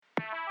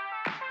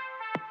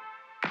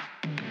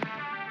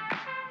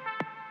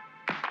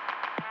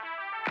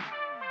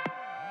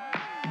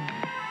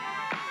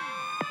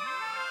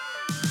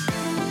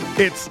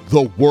It's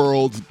the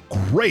world's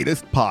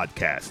greatest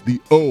podcast,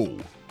 the O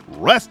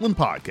Wrestling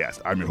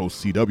Podcast. I'm your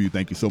host, CW.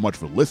 Thank you so much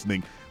for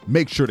listening.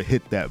 Make sure to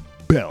hit that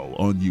bell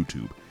on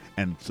YouTube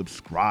and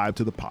subscribe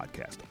to the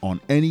podcast on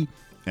any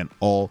and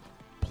all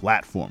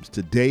platforms.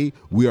 Today,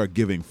 we are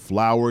giving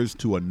flowers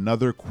to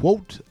another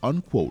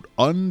quote-unquote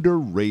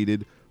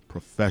underrated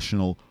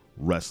professional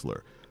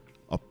wrestler,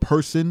 a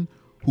person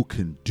who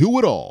can do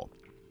it all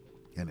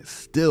and is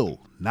still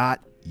not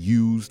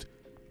used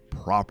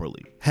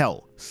properly.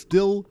 Hell,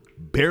 still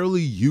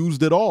barely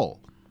used at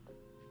all.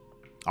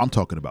 I'm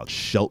talking about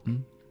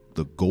Shelton,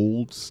 the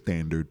gold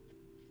standard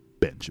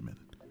Benjamin.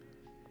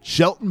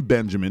 Shelton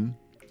Benjamin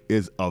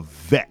is a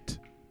vet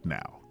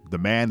now. The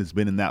man has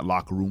been in that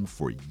locker room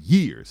for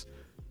years.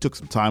 Took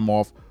some time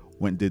off,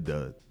 went and did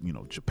the,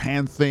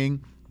 Japan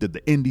thing, did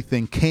the indie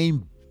thing,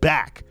 came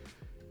back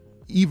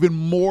even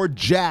more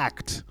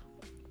jacked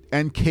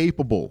and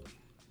capable,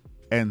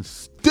 and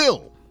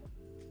still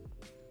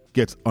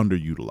gets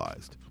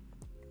underutilized.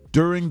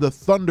 During the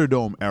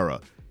Thunderdome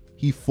era,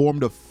 he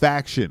formed a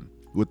faction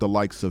with the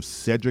likes of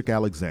Cedric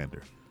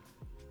Alexander,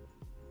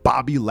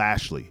 Bobby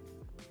Lashley,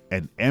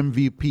 and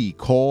MVP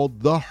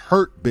called the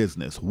Hurt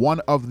Business, one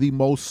of the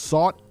most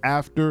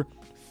sought-after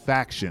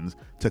factions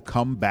to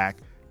come back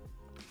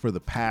for the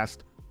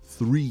past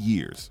 3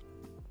 years.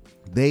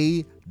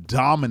 They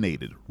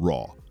dominated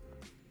Raw.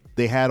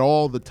 They had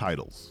all the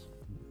titles,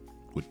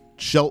 with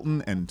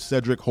Shelton and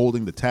Cedric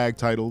holding the tag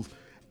titles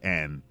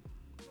and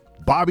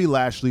Bobby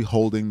Lashley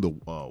holding the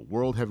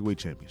World Heavyweight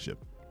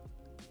Championship.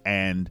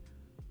 And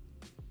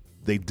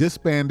they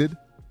disbanded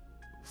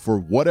for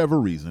whatever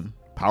reason,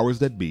 powers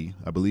that be.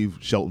 I believe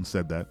Shelton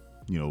said that,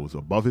 it was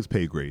above his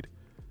pay grade,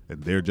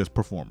 and they're just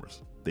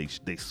performers. They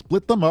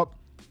split them up,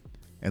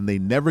 and they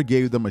never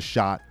gave them a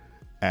shot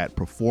at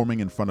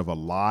performing in front of a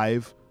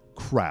live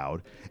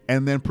crowd,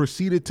 and then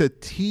proceeded to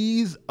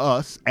tease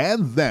us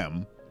and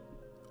them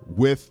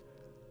with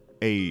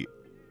a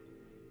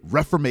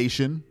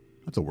reformation.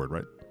 That's a word,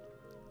 right?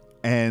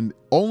 And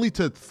only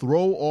to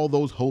throw all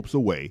those hopes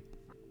away.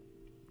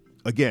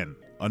 Again,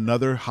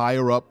 another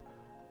higher up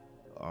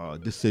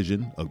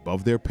decision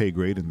above their pay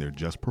grade, and they're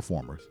just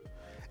performers.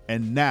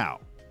 And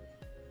now,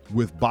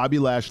 with Bobby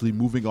Lashley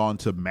moving on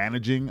to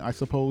managing, I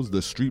suppose,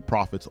 the Street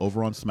Profits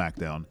over on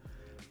SmackDown,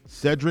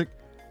 Cedric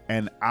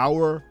and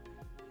our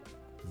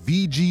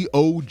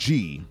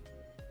VGOG,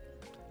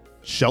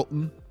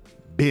 Shelton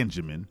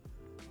Benjamin,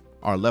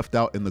 are left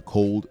out in the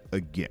cold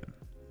again.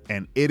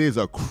 And it is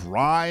a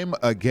crime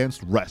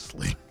against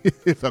wrestling.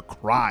 It's a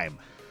crime.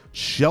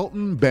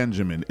 Shelton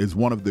Benjamin is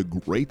one of the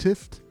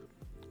greatest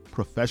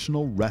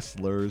professional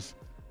wrestlers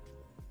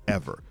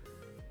ever.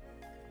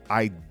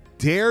 I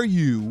dare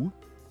you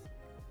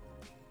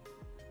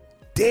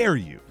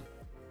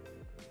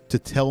to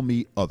tell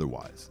me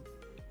otherwise.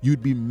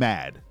 You'd be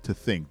mad to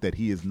think that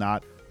he is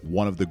not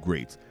one of the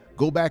greats.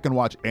 Go back and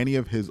watch any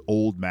of his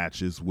old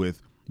matches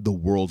with the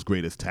world's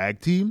greatest tag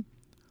team,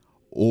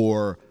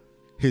 or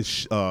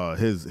his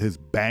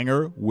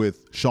banger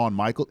with Shawn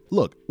Michaels.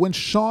 Look, when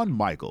Shawn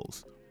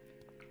Michaels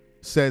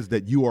says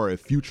that you are a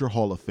future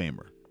Hall of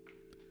Famer,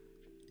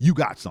 you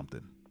got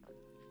something.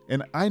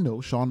 And I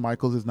know Shawn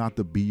Michaels is not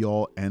the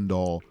be-all,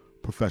 end-all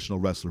professional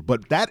wrestler,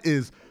 but that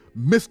is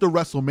Mr.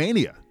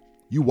 WrestleMania.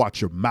 You watch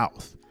your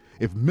mouth.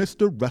 If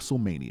Mr.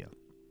 WrestleMania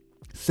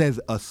says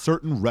a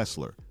certain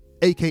wrestler,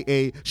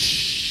 a.k.a.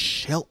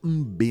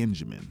 Shelton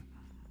Benjamin,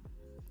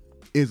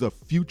 is a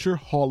future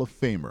Hall of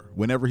Famer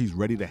whenever he's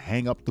ready to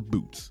hang up the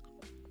boots,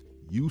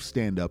 you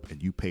stand up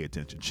and you pay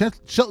attention.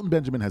 Shelton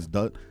Benjamin has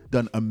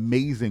done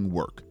amazing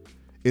work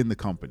in the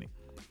company.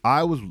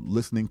 I was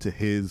listening to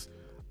his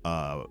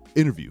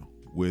interview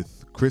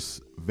with Chris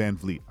Van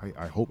Vliet.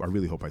 I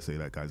really hope I say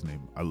that guy's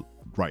name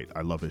right.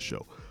 I love his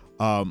show.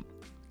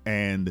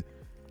 And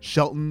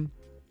Shelton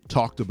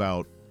talked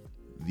about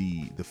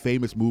the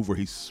famous move where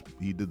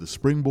he did the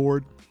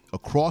springboard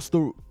across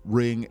the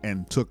ring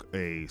and took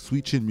a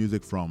Sweet Chin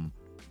Music from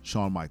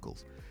Shawn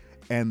Michaels.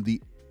 And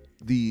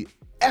the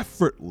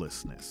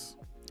effortlessness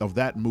of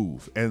that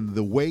move and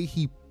the way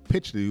he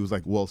pitched it, he was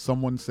like, well,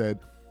 someone said,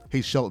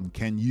 hey, Shelton,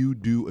 can you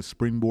do a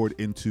springboard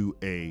into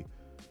a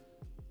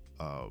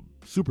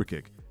super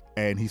kick?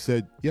 And he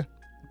said, yeah,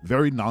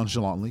 very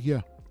nonchalantly,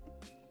 yeah.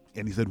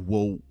 And he said,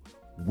 well,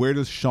 where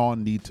does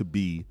Shawn need to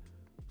be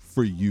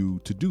for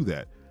you to do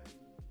that?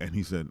 And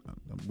he said,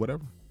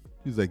 whatever.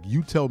 He's like,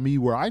 you tell me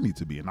where I need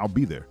to be and I'll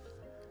be there.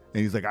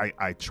 And he's like,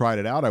 I tried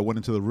it out. I went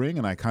into the ring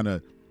and I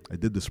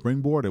did the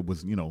springboard. It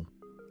was,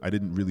 I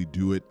didn't really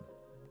do it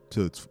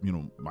to its,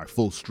 my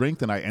full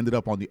strength. And I ended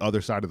up on the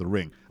other side of the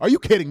ring. Are you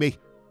kidding me?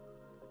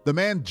 The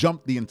man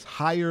jumped the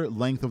entire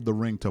length of the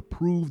ring to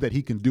prove that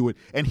he can do it.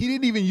 And he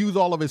didn't even use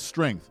all of his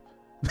strength.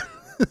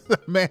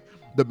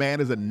 The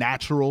man is a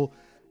natural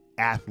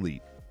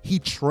athlete. He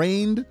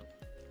trained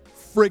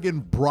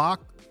friggin'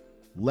 Brock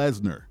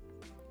Lesnar.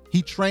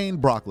 He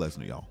trained Brock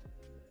Lesnar, y'all.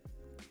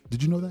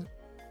 Did you know that?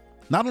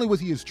 Not only was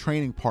he his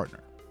training partner,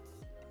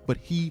 but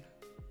he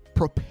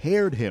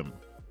prepared him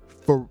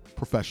for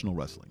professional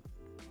wrestling.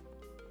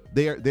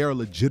 They are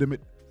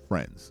legitimate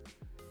friends.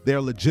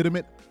 They're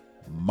legitimate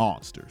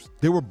monsters.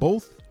 They were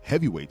both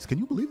heavyweights. Can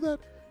you believe that?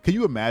 Can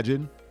you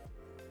imagine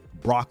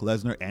Brock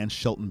Lesnar and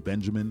Shelton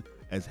Benjamin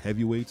as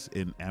heavyweights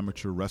in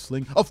amateur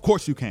wrestling? Of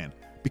course you can,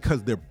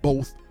 because they're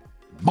both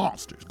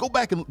monsters. Go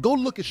back and go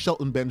look at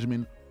Shelton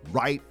Benjamin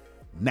right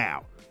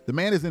now. The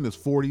man is in his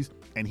 40s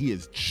and he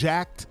is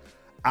jacked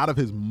out of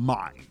his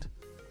mind.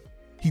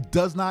 He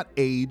does not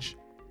age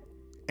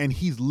and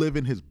he's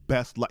living his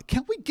best life.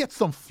 Can we get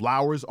some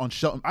flowers on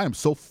Shelton? I am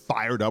so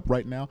fired up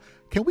right now.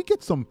 Can we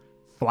get some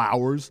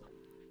flowers?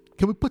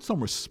 Can we put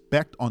some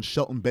respect on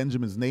Shelton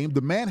Benjamin's name?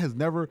 The man has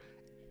never,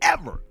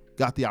 ever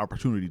got the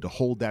opportunity to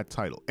hold that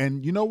title.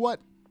 And you know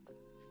what?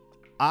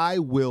 I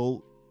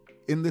will,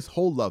 in this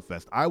whole love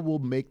fest, I will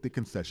make the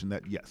concession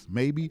that yes,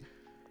 maybe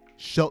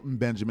Shelton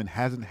Benjamin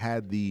hasn't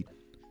had the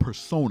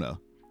persona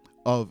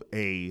of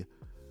a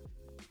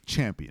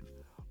champion,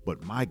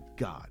 but my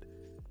God,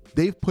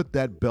 they've put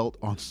that belt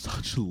on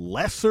such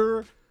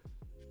lesser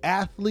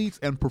athletes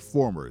and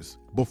performers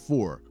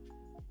before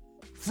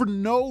for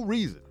no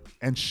reason.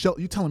 And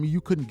Shelton, you telling me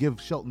you couldn't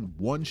give Shelton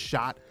one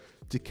shot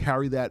to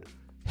carry that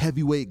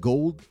heavyweight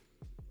gold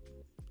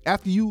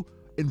after you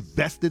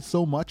invested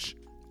so much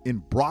in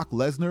Brock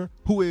Lesnar,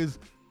 who is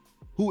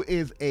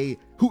a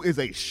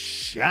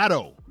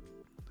shadow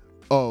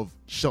of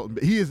Shelton.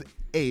 He is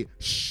a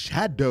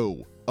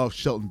shadow of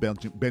Shelton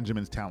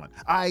Benjamin's talent.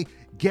 I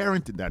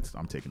guarantee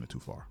I'm taking it too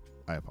far.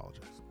 I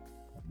apologize.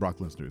 Brock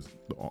Lesnar is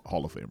the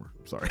Hall of Famer.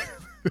 I'm sorry.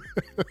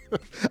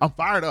 I'm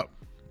fired up.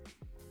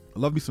 I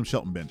love me some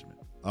Shelton Benjamin.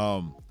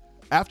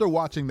 After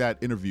watching that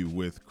interview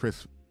with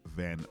Chris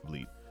Van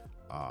Vliet,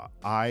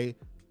 I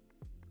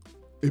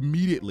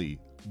immediately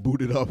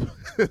booted up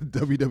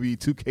WWE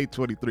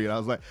 2K23, and I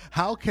was like,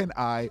 how can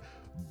I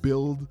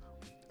build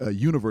a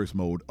universe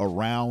mode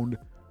around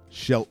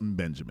Shelton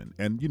Benjamin?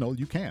 And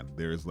you can.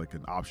 There's like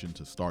an option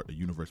to start a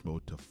universe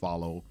mode to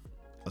follow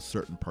a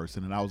certain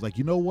person, and I was like,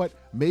 you know what?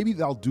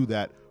 Maybe I'll do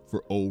that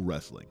for O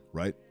Wrestling,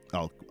 right?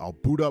 I'll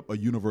boot up a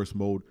universe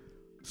mode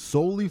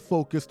solely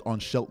focused on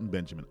Shelton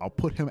Benjamin. I'll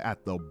put him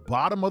at the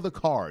bottom of the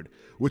card,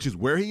 which is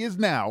where he is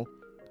now,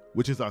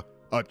 which is a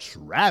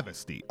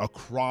travesty, a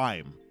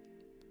crime.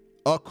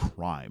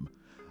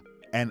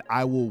 And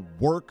I will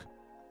work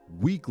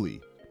weekly.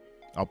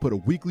 I'll put a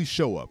weekly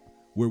show up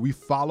where we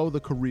follow the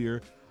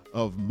career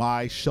of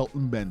my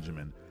Shelton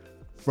Benjamin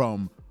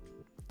from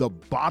the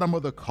bottom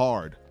of the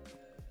card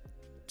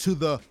to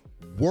the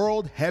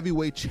World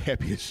Heavyweight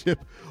Championship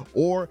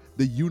or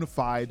the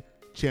Unified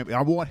Champion.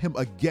 I want him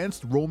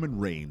against Roman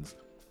Reigns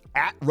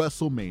at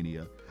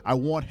WrestleMania. I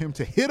want him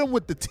to hit him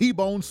with the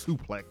T-bone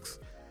suplex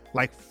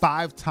like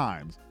 5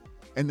 times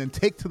and then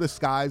take to the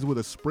skies with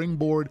a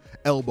springboard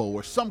elbow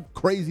or some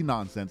crazy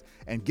nonsense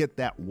and get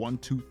that 1,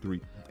 2, 3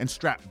 and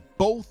strap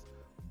both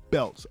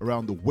belts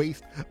around the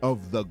waist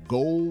of the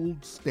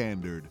gold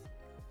standard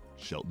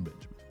Shelton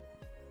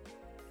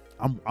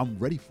Benjamin. I'm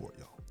ready for it,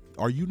 y'all.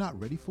 Are you not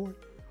ready for it?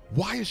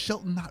 Why is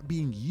Shelton not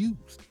being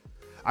used?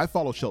 I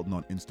follow Shelton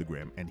on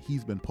Instagram, and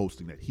he's been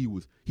posting that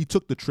he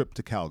took the trip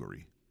to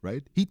Calgary,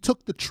 right? He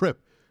took the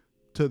trip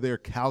to their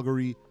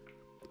Calgary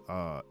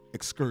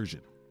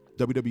excursion,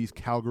 WWE's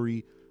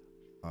Calgary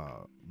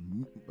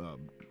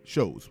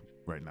shows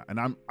right now.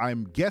 And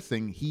I'm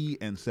guessing he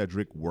and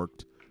Cedric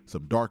worked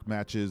some dark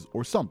matches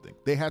or something.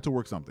 They had to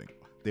work something.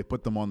 They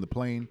put them on the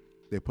plane.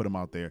 They put them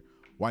out there.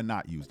 Why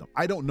not use them?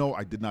 I don't know.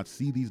 I did not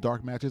see these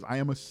dark matches. I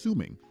am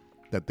assuming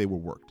that they were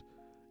worked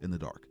in the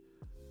dark.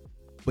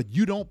 But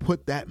you don't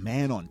put that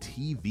man on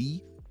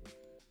TV.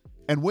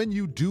 And when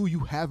you do, you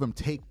have him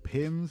take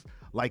pins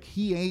like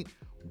he ain't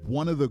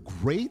one of the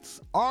greats.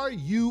 Are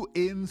you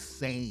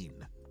insane,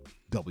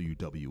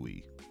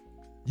 WWE?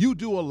 You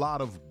do a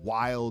lot of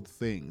wild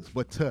things,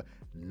 but to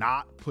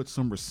not put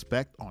some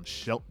respect on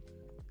Shelton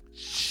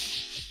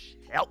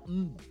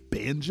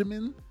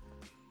Benjamin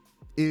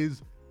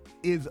is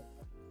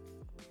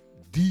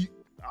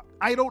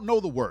I don't know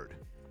the word.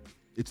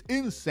 It's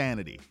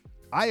insanity.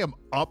 I'm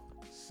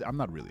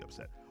not really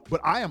upset,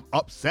 but I am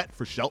upset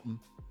for Shelton.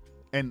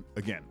 And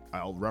again,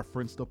 I'll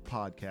reference the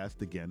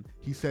podcast again.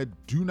 He said,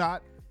 do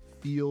not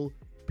feel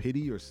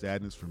pity or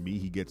sadness for me.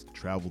 He gets to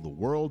travel the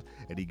world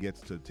and he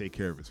gets to take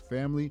care of his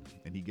family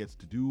and he gets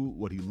to do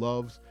what he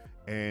loves.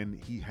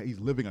 And he's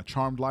living a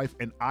charmed life.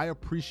 And I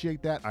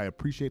appreciate that. I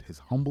appreciate his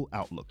humble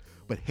outlook.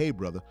 But hey,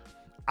 brother,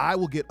 I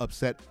will get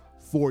upset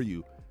for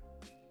you.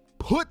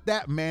 Put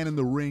that man in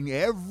the ring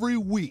every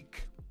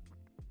week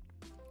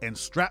and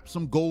strap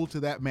some gold to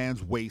that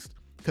man's waist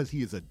because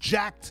he is a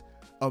jacked,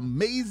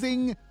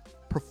 amazing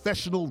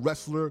professional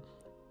wrestler.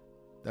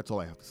 That's all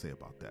I have to say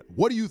about that.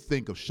 What do you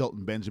think of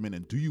Shelton Benjamin,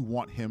 and do you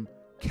want him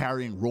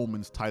carrying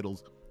Roman's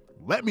titles?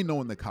 Let me know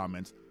in the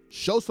comments.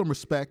 Show some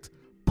respect,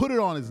 put it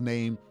on his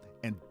name,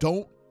 and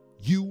don't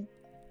you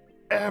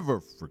ever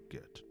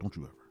forget. Don't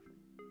you ever.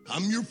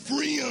 I'm your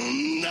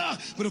friend,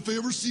 but if I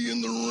ever see you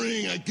in the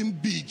ring, I can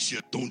beat you.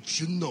 Don't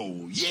you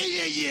know?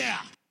 Yeah.